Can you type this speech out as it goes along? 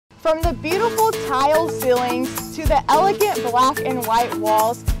From the beautiful tiled ceilings to the elegant black and white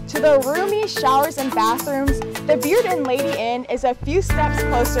walls to the roomy showers and bathrooms, the Beard and Lady Inn is a few steps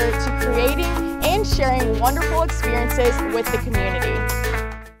closer to creating and sharing wonderful experiences with the community.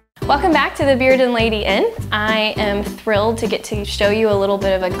 Welcome back to the Beard and Lady Inn. I am thrilled to get to show you a little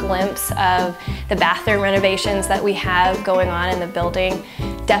bit of a glimpse of the bathroom renovations that we have going on in the building.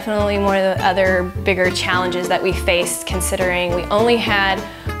 Definitely one of the other bigger challenges that we faced, considering we only had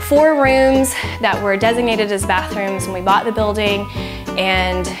 4 rooms that were designated as bathrooms when we bought the building,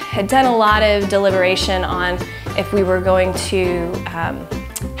 and had done a lot of deliberation on if we were going to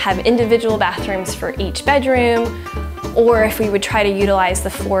have individual bathrooms for each bedroom, or if we would try to utilize the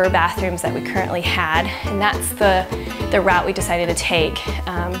 4 bathrooms that we currently had. And that's the route we decided to take.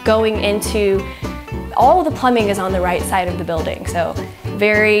 Going into, all the plumbing is on the right side of the building, so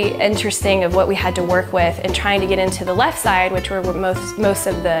very interesting of what we had to work with. And trying to get into the left side, which where most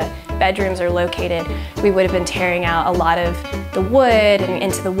of the bedrooms are located, we would have been tearing out a lot of the wood and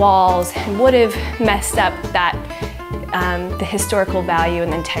into the walls, and would have messed up that the historical value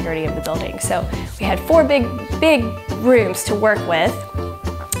and the integrity of the building. So we had 4 big rooms to work with.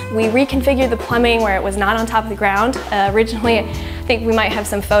 We reconfigured the plumbing where it was not on top of the ground. Originally, I think we might have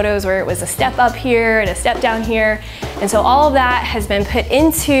some photos where it was a step up here and a step down here. And so all of that has been put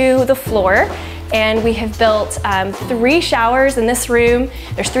into the floor. And we have built 3 showers in this room.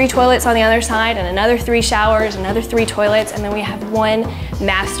 There's 3 toilets on the other side, and another 3 showers, another 3 toilets, and then we have 1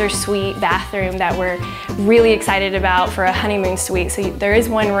 master suite bathroom that we're really excited about for a honeymoon suite. So there is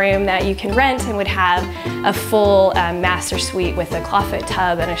 1 room that you can rent and would have a full master suite with a clawfoot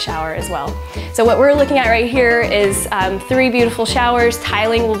tub and a shower as well. So what we're looking at right here is 3 beautiful showers.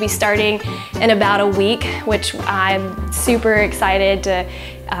 Tiling will be starting in about a week, which I'm super excited to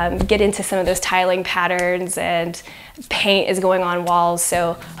get into some of those tiling patterns, and paint is going on walls.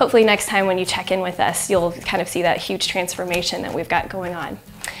 So hopefully next time when you check in with us, you'll kind of see that huge transformation that we've got going on.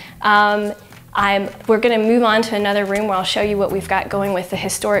 We're gonna move on to another room where I'll show you what we've got going with the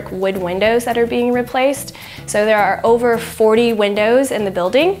historic wood windows that are being replaced. So there are over 40 windows in the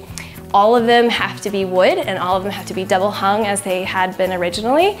building. All of them have to be wood, and all of them have to be double hung as they had been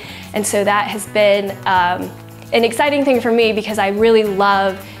originally. And so that has been an exciting thing for me, because I really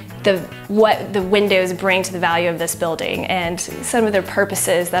love what the windows bring to the value of this building, and some of their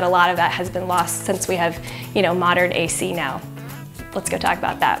purposes, that a lot of that has been lost since we have, modern AC now. Let's go talk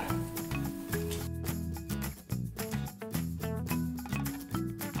about that.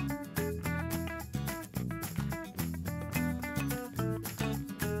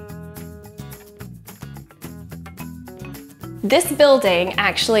 This building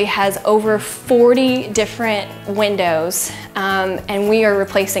actually has over 40 different windows, and we are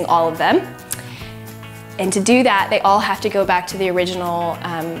replacing all of them. And to do that, they all have to go back to the original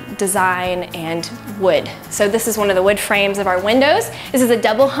design and wood. So this is one of the wood frames of our windows. This is a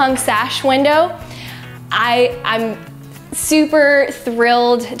double hung sash window. I'm super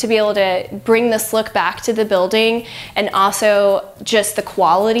thrilled to be able to bring this look back to the building, and also just the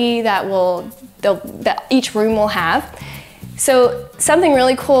quality that each room will have. So something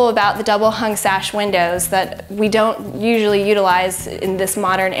really cool about the double hung sash windows that we don't usually utilize in this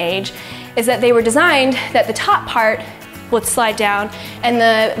modern age is that they were designed that the top part would slide down and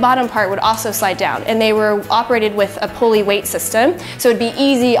the bottom part would also slide down, and they were operated with a pulley weight system, so it'd be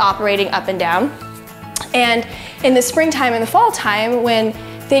easy operating up and down. And in the springtime and the fall time, when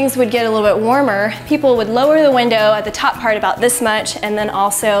things would get a little bit warmer, people would lower the window at the top part about this much, and then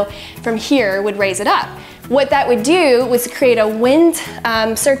also from here would raise it up. What that would do was create a wind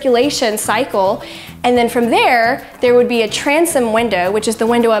circulation cycle, and then from there would be a transom window, which is the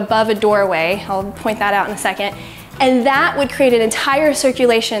window above a doorway. I'll point that out in a second. And that would create an entire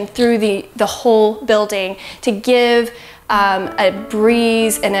circulation through the whole building to give a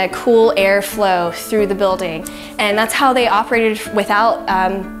breeze and a cool airflow through the building. And that's how they operated without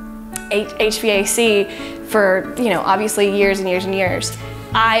HVAC for, obviously years and years and years.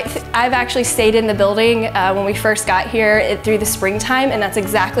 I've actually stayed in the building when we first got here through the springtime, and that's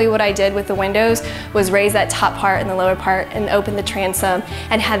exactly what I did with the windows, was raise that top part and the lower part and open the transom,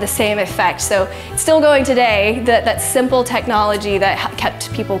 and had the same effect. So it's still going today, that simple technology that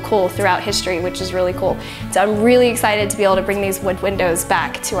kept people cool throughout history, which is really cool. So I'm really excited to be able to bring these wood windows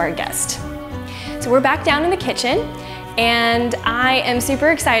back to our guest. So we're back down in the kitchen, and I am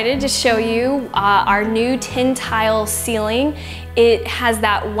super excited to show you our new tin tile ceiling. It has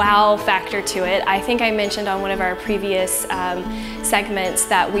that wow factor to it. I think I mentioned on one of our previous segments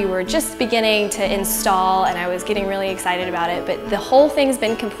that we were just beginning to install, and I was getting really excited about it, but the whole thing's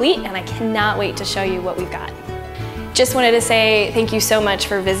been complete, and I cannot wait to show you what we've got. Just wanted to say thank you so much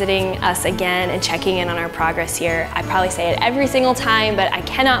for visiting us again and checking in on our progress here. I probably say it every single time, but I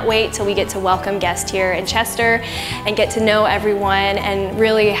cannot wait till we get to welcome guests here in Chester and get to know everyone and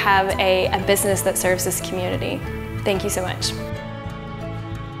really have a business that serves this community. Thank you so much.